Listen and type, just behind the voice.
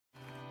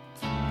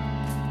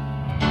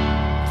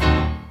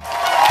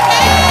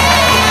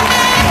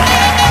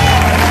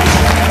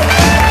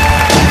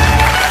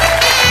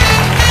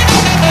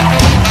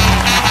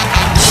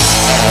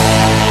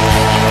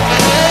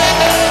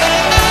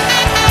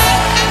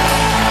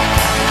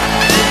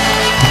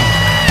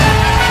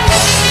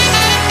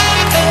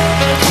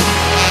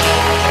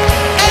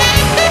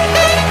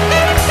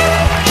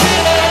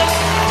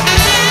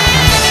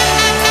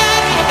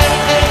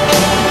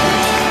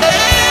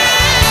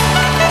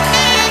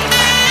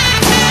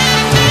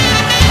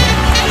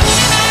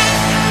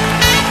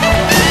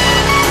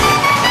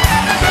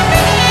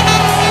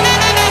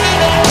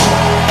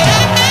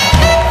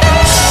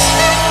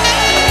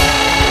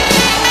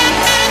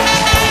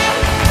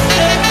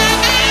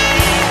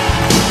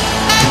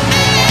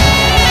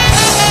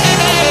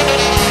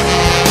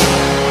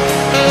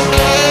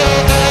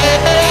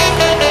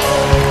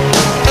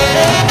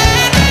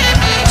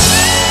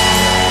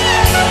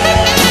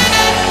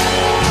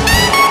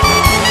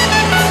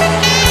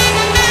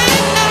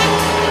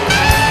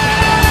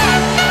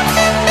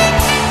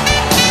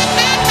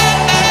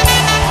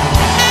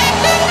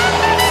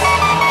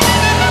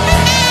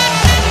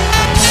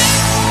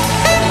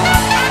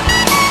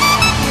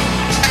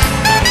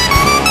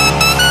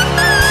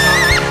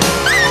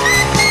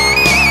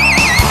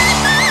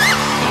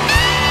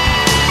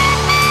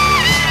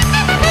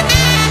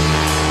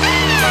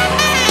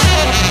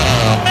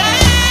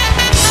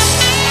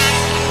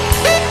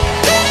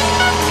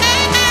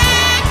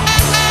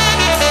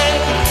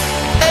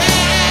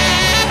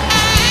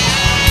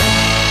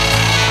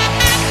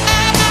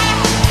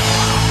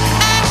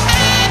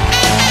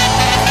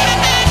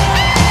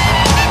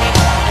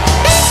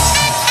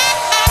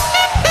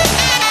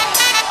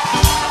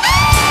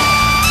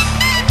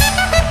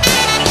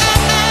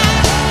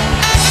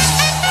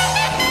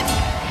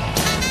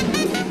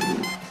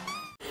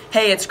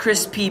Hey, it's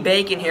Chris P.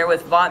 Bacon here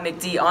with Vaught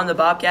McD on the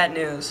Bobcat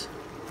News.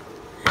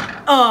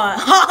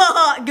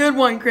 Good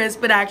one, Chris,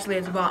 but actually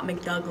it's Vaught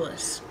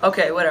McDouglas.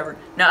 Okay, whatever.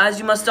 Now, as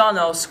you must all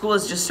know, school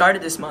has just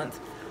started this month.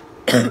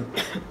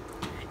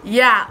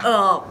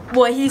 Yeah,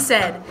 what he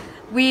said.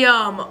 We,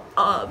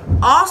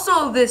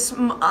 also this,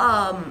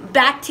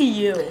 back to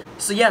you.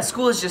 So yeah,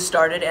 school has just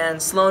started,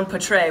 and Sloan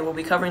Patre will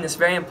be covering this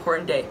very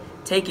important day.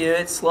 Take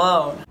it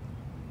slow.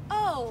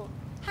 Oh,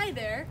 hi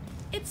there.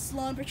 It's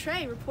Sloan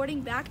Patre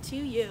reporting back to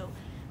you.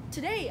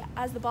 Today,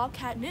 as the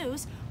Bobcat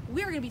News,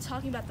 we're going to be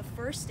talking about the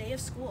first day of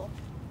school.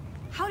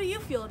 How do you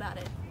feel about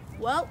it?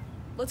 Well,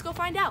 let's go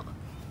find out.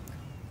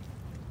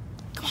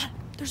 Come on,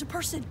 there's a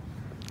person.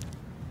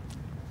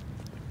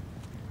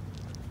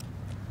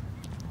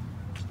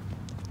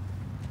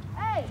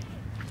 Hey,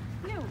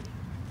 you.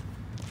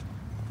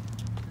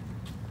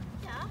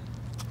 Yeah.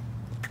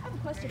 I have a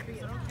question for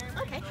you.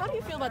 Okay, how do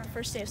you feel about the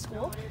first day of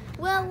school?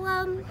 Well,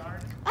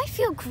 I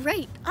feel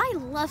great. I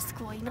love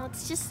school. You know,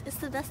 it's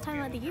the best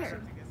time of the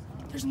year.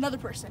 There's another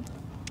person.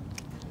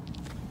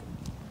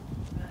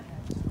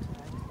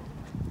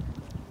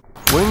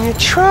 When you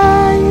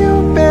try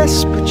your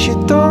best but you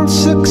don't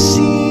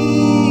succeed.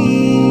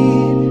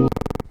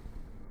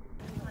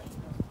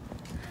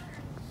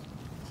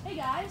 Hey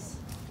guys.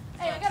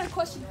 Hey, I got a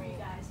question for you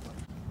guys.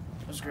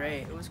 It was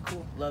great. It was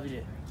cool. Loved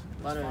it.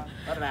 A lot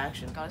of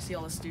action. Got to see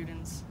all the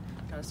students.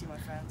 Got to see my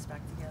friends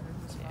back together.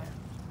 It was fun.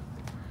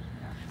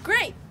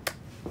 Great.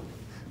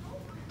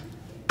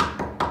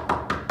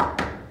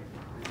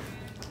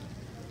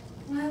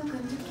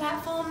 Welcome to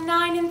platform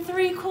 9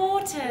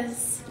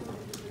 3/4.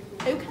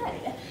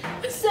 Okay.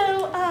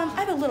 So, I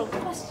have a little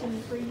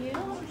question for you.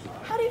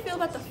 How do you feel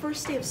about the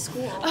first day of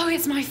school? Oh,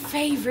 it's my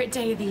favorite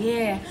day of the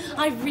year.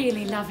 I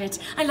really love it.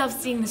 I love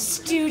seeing the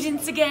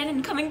students again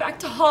and coming back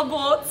to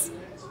Hogwarts.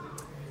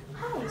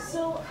 Hi,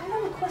 so I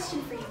have a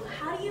question for you.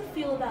 How do you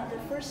feel about the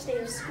first day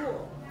of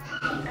school?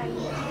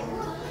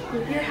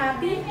 You're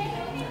happy?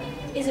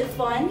 Is it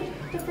fun,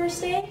 the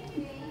first day?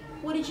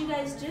 What did you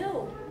guys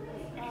do?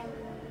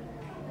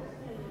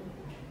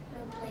 We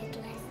played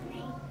last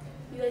night.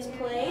 You guys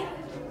played?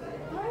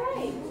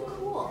 Alright,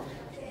 cool.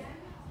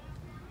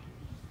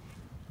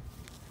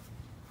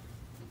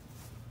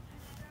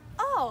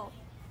 Oh,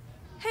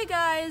 hey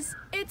guys,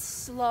 it's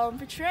Sloan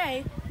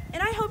Patre,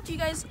 and I hoped you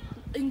guys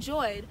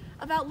enjoyed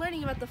about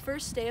learning about the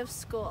first day of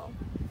school.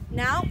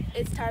 Now,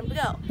 it's time to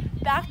go.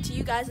 Back to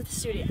you guys at the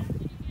studio.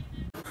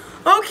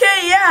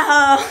 Okay,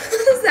 yeah,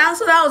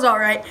 so that was all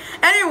right.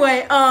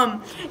 Anyway,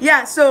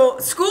 yeah, so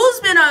school's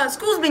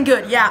been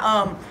good, yeah,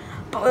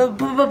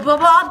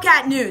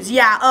 Bobcat News,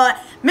 yeah,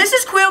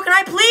 Mrs. Quill, can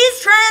I please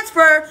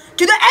transfer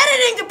to the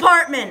editing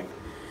department?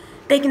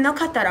 Bacon, they'll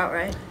cut that out,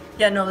 right?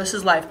 Yeah, no, this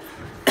is live.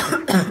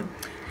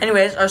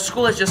 Anyways, our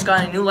school has just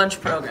got a new lunch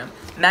program.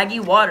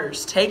 Maggie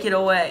Waters, take it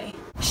away.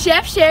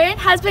 Chef Sharon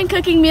has been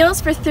cooking meals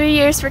for 3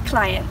 years for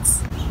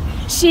clients.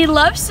 She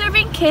loves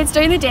serving kids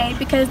during the day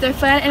because they're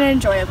fun and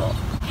enjoyable.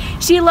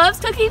 She loves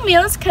cooking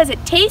meals because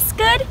it tastes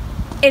good,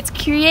 it's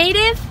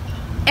creative,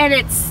 and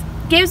it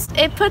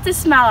puts a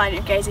smile on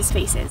your guys'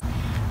 faces.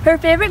 Her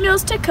favorite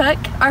meals to cook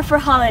are for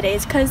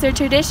holidays because they're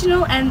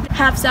traditional and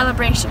have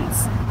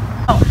celebrations.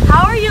 Oh,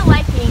 how are you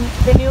liking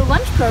the new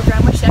lunch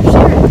program with Chef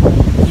Sharon?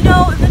 You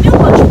know, the new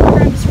lunch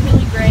program is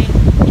really great.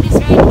 It is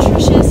very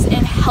nutritious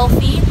and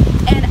healthy,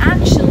 and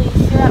actually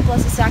here at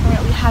Blessed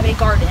Sacrament we have a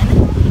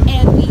garden,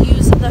 and we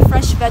use the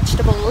fresh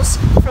vegetables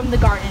from the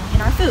garden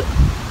in our food.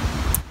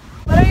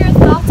 What are your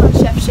thoughts on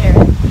Chef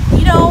Sharon?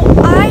 You know,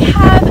 I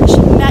have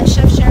met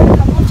Chef Sharon a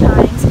couple of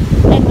times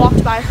and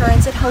walked by her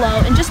and said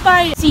hello, and just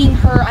by seeing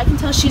her I can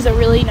tell she's a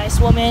really nice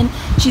woman.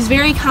 She's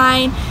very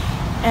kind,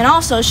 and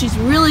also she's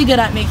really good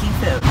at making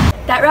food.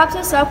 That wraps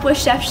us up with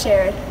Chef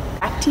Sharon.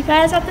 Back to you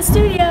guys at the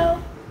studio.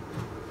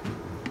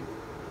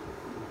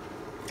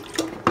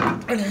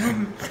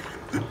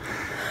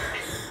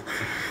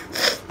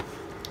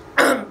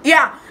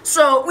 Yeah,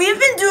 so we've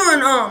been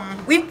doing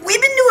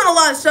a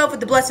lot of stuff with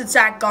the Blessed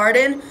Sac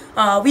Garden.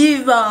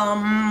 We've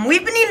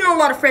been eating a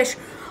lot of fresh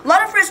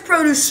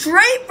produce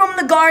straight from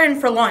the garden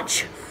for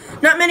lunch.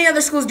 Not many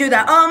other schools do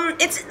that.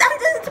 It's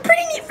a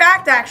pretty neat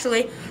fact,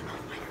 actually. Oh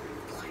my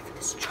God, for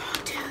this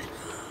job, dude.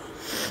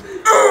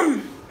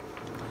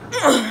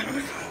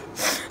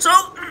 So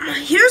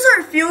here's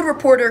our field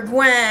reporter,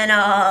 Gwen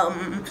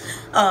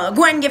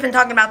Giffen,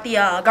 talking about the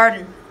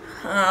garden.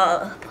 Pull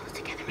it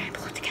together, man.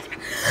 Pull it together, man.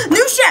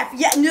 New chef.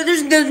 Yeah, no,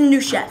 there's a new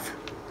chef.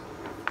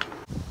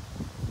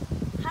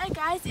 Hi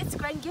guys, it's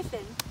Gwen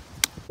Giffen.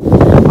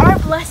 Our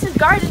blessed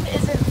garden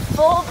is in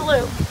full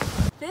bloom.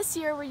 This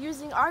year we're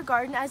using our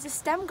garden as a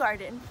STEM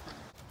garden.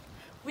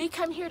 We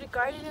come here to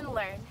garden and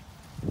learn.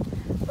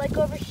 Like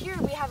over here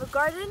we have a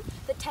garden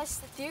that tests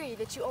the theory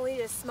that you only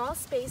need a small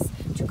space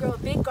to grow a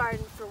big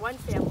garden for one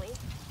family.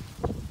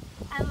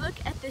 And look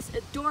at this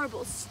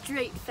adorable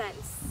straight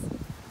fence.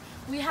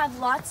 We have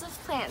lots of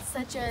plants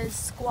such as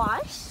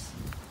squash,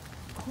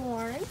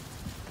 corn,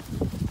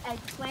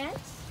 eggplant,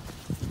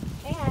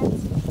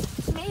 and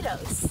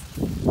tomatoes.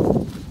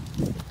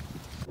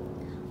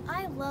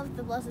 I love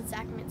the Blessed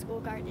Sacrament School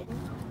Garden.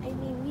 I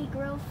mean, we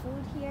grow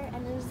food here,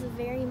 and it is a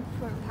very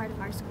important part of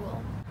our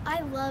school.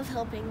 I love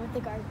helping with the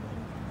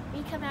gardening.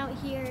 We come out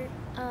here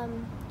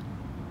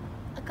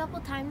a couple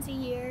times a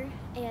year,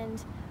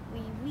 and we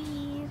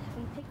weed,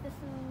 we pick the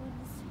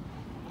foods,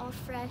 all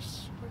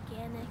fresh,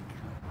 organic.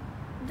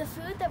 The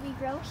food that we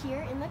grow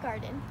here in the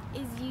garden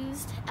is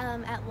used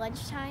at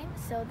lunchtime,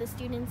 so the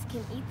students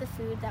can eat the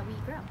food that we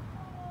grow.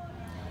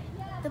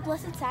 The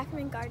Blessed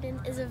Sacrament Garden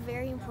is a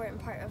very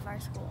important part of our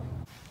school.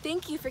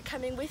 Thank you for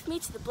coming with me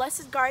to the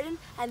Blessed Garden,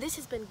 and this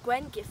has been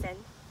Gwen Giffen.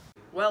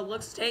 Well,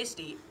 looks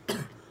tasty.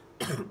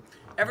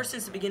 Ever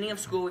since the beginning of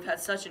school, we've had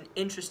such an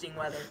interesting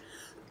weather.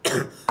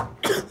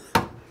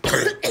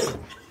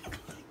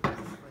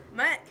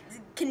 Man,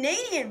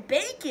 Canadian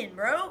bacon,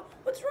 bro.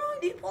 What's wrong?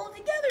 Do you pull it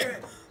together?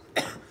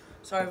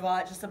 Sorry,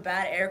 Vaught, just a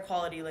bad air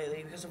quality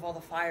lately because of all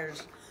the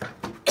fires.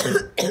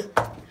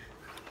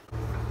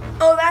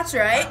 Oh, that's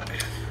right.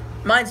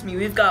 Reminds me,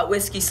 we've got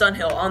Whiskey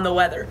Sunhill on the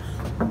weather.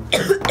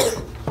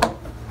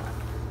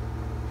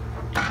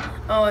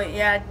 Oh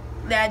yeah,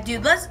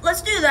 dude.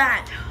 Let's do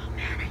that. Oh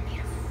man,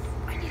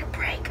 I need a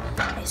break.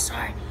 Hey,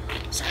 sorry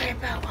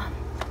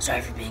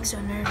for being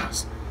so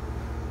nervous.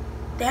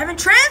 They haven't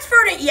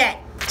transferred it yet.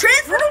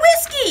 Transfer to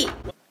whiskey.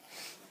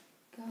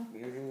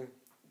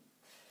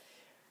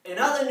 In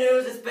other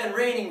news, it's been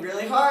raining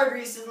really hard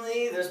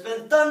recently. There's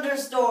been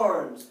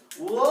thunderstorms.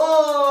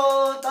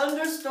 Whoa,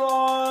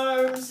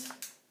 thunderstorms.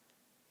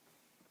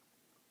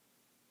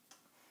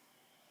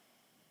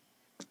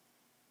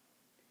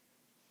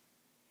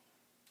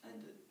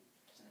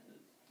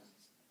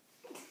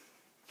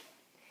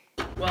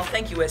 Well,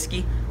 thank you,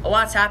 Whiskey. A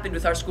lot's happened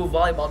with our school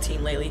volleyball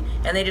team lately,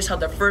 and they just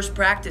held their first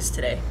practice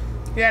today.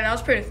 Yeah, that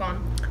was pretty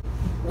fun.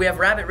 We have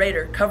Rabbit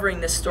Raider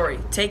covering this story.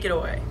 Take it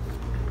away.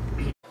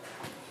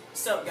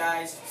 What's up,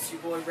 guys? It's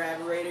your boy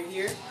Rabbit Raider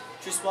here.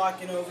 Just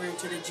walking over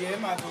into the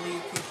gym. I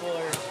believe people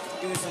are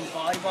doing some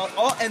volleyball.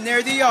 Oh, and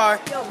there they are.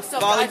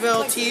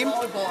 Volleyball team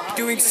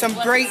doing some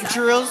great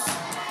drills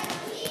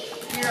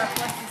here at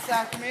Blessed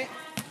Sacrament.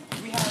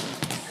 We have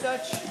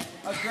such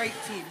a great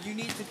team. You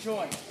need to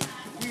join.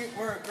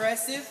 We're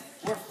aggressive.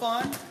 We're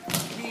fun.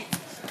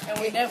 And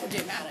we never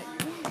get mad at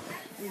you.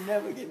 We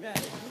never get mad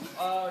at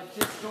you.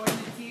 Just join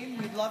the team.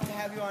 We'd love to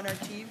have you on our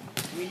team.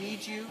 We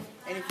need you.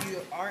 And if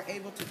you aren't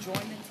able to join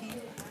the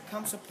team,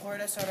 come support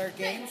us at our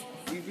games.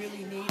 We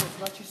really need as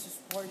much as the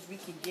support as we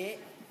can get.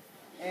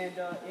 And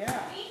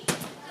yeah,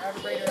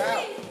 Rabbit Raider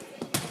out.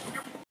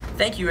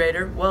 Thank you,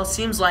 Raider. Well,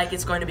 seems like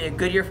it's going to be a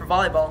good year for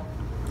volleyball.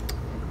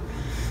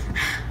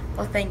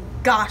 Well, thank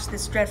gosh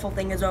this dreadful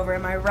thing is over.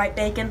 Am I right,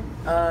 Bacon?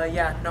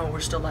 Yeah, no, we're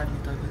still live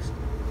with Douglas.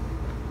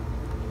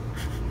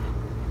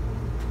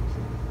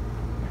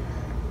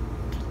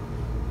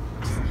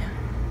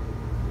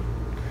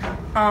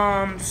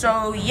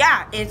 So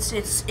yeah,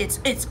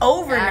 it's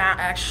over now.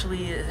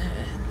 Actually,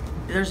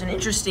 there's an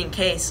interesting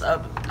case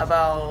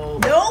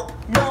about... Nope.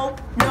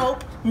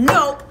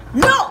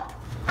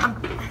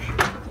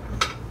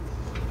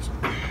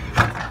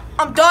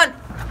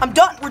 I'm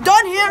done. We're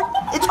done here.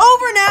 It's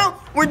over now.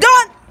 We're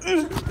done.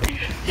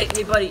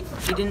 Hey, buddy,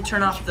 you didn't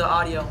turn off the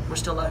audio. We're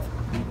still live.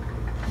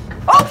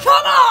 Oh,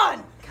 come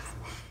on!